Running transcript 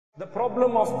The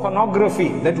problem of pornography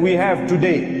that we have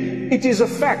today, it is a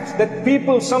fact that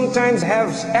people sometimes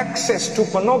have access to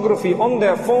pornography on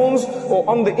their phones or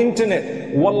on the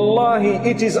internet. Wallahi,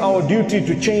 it is our duty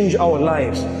to change our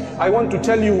lives. I want to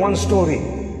tell you one story.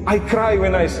 I cry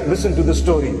when I listen to the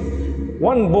story.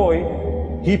 One boy,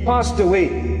 he passed away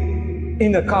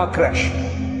in a car crash.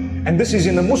 And this is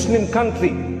in a Muslim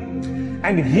country.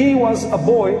 And he was a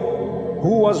boy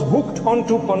who was hooked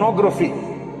onto pornography.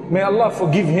 May Allah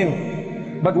forgive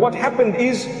him. But what happened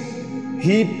is,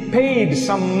 he paid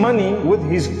some money with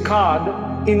his card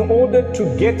in order to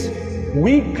get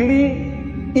weekly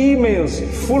emails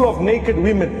full of naked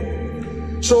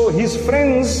women. So his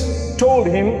friends told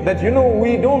him that, you know,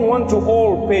 we don't want to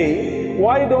all pay.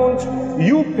 Why don't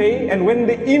you pay, and when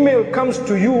the email comes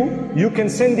to you, you can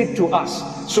send it to us.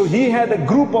 So he had a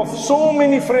group of so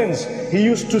many friends. He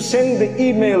used to send the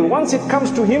email. Once it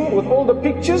comes to him with all the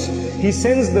pictures, he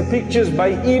sends the pictures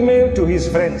by email to his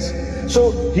friends.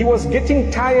 So he was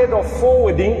getting tired of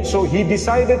forwarding, so he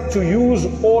decided to use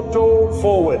auto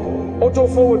forward. Auto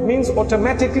forward means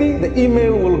automatically the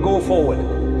email will go forward.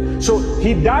 So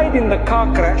he died in the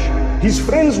car crash. His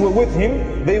friends were with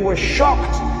him. They were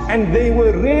shocked and they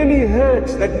were really hurt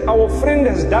that our friend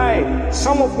has died.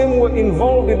 Some of them were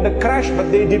involved in the crash, but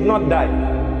they did not die.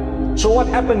 So what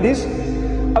happened is,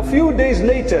 a few days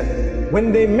later,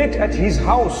 when they met at his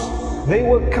house, they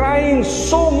were crying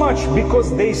so much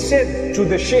because they said to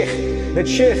the sheikh that,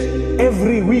 Sheikh,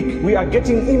 every week we are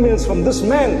getting emails from this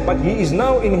man, but he is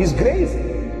now in his grave.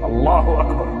 Allahu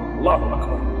Akbar, Allahu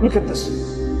Akbar. Look at this.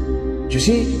 Do you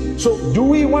see? So do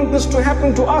we want this to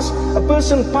happen to us? A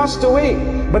person passed away,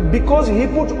 but because he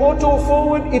put auto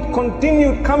forward, it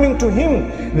continued coming to him.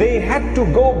 They had to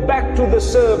go back to the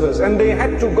servers and they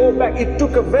had to go back. It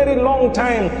took a very long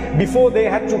time before they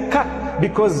had to cut,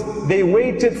 because they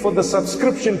waited for the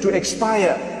subscription to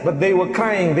expire. But they were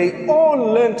crying. They all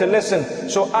learned a lesson.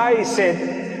 So I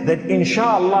said that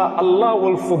inshallah Allah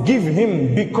will forgive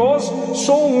him, because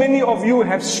so many of you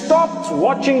have stopped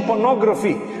watching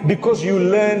pornography because you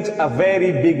learned a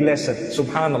very big lesson.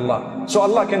 Subhanallah. So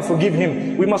Allah can forgive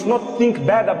him. We must not think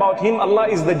bad about him. Allah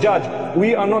is the judge.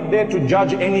 We are not there to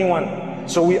judge anyone.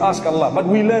 So we ask Allah, but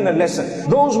we learn a lesson.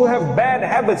 Those who have bad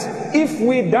habits, if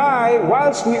we die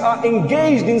whilst we are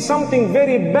engaged in something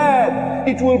very bad,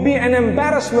 it will be an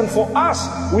embarrassment for us.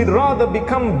 We'd rather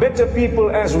become better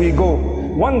people as we go.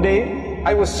 One day,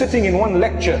 I was sitting in one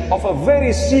lecture of a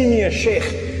very senior sheikh,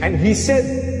 and he said,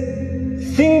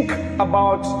 think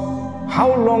about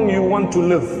how long you want to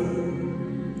live.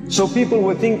 So people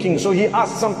were thinking, so he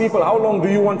asked some people, how long do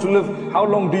you want to live? How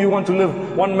long do you want to live?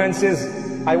 One man says,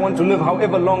 I want to live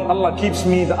however long Allah keeps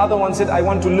me. The other one said, I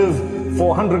want to live for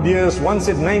 100 years. One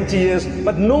said 90 years.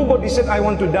 But nobody said, I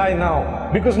want to die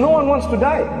now. Because no one wants to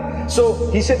die. So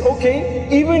he said, okay,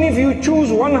 even if you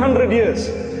choose 100 years,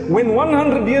 when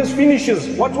 100 years finishes,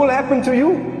 what will happen to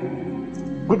you?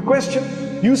 Good question.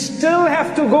 You still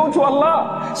have to go to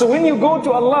Allah. So when you go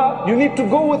to Allah, you need to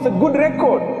go with a good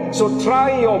record. So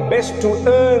try your best to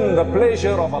earn the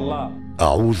pleasure of Allah.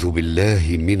 أعوذ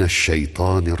بالله من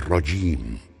الشيطان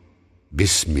الرجيم.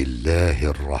 بسم الله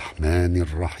الرحمن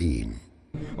الرحيم.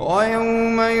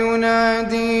 ويوم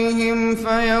يناديهم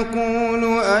فيقول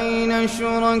أين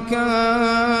شركائي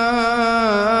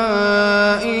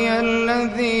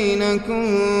الذين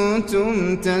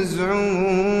كنتم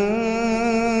تزعمون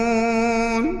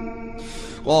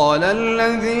قال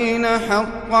الذين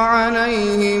حق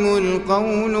عليهم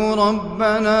القول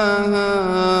ربنا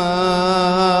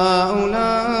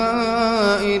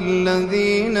هؤلاء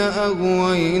الذين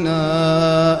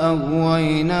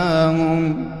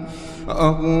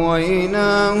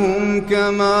أغويناهم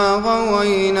كما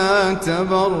غوينا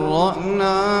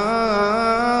تبرأنا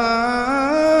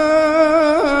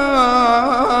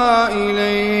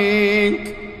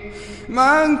إليك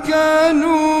ما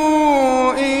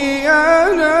كانوا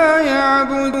إيانا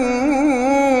يعبدون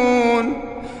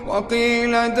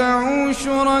وقيل دعوا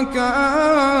شركاءهم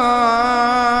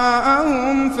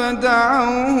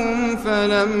فدعوهم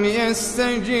فلم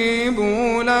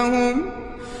يستجيبوا لهم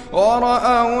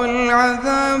ورأوا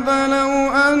العذاب لو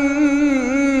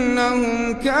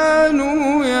أنهم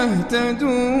كانوا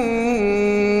يهتدون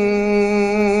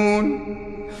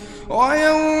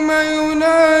ويوم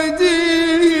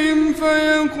يناديهم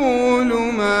فيقول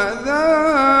ماذا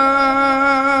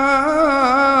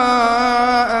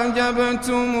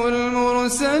أجبتم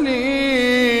المرسلين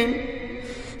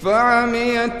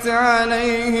فعميت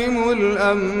عليهم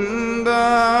الأنباء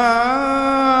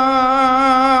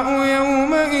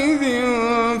يومئذ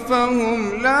فهم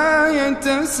لا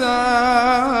يتساءلون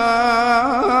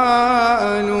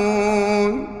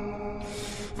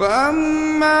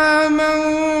فأما من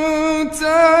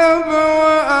تاب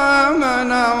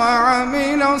وآمن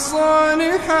وعمل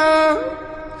صالحا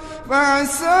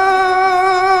فعسى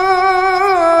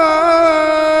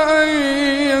أن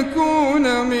يكون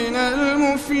من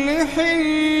المفلحين.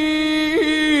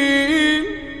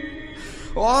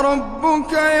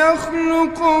 وربك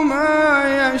يخلق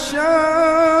ما يشاء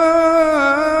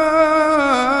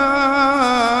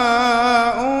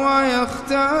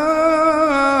ويختار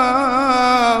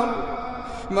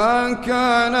ما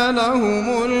كان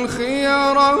لهم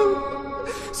الخيرة.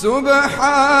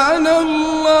 سبحان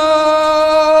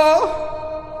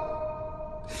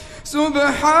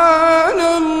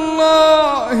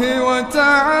الله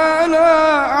وتعالى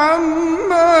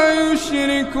عما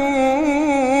يشركون.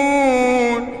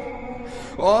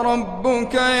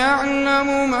 وربك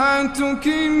يعلم ما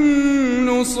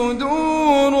تكن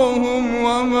صدورهم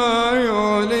وما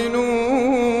يعلنون.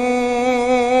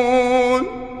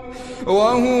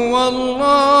 وهو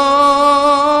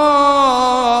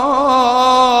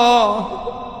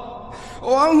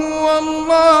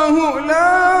الله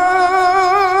لا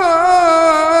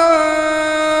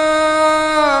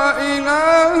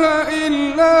إله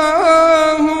إلا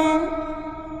هو.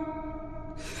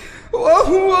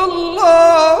 وهو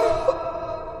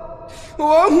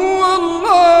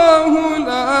الله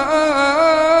لا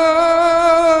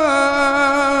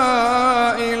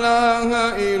إله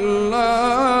إلا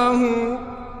هو.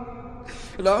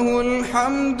 له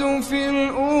الحمد في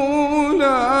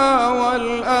الأولى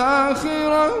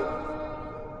والآخرة.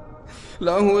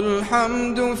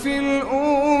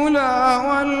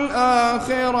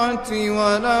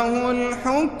 وله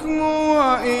الحكم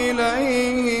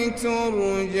وإليه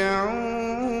ترجعون.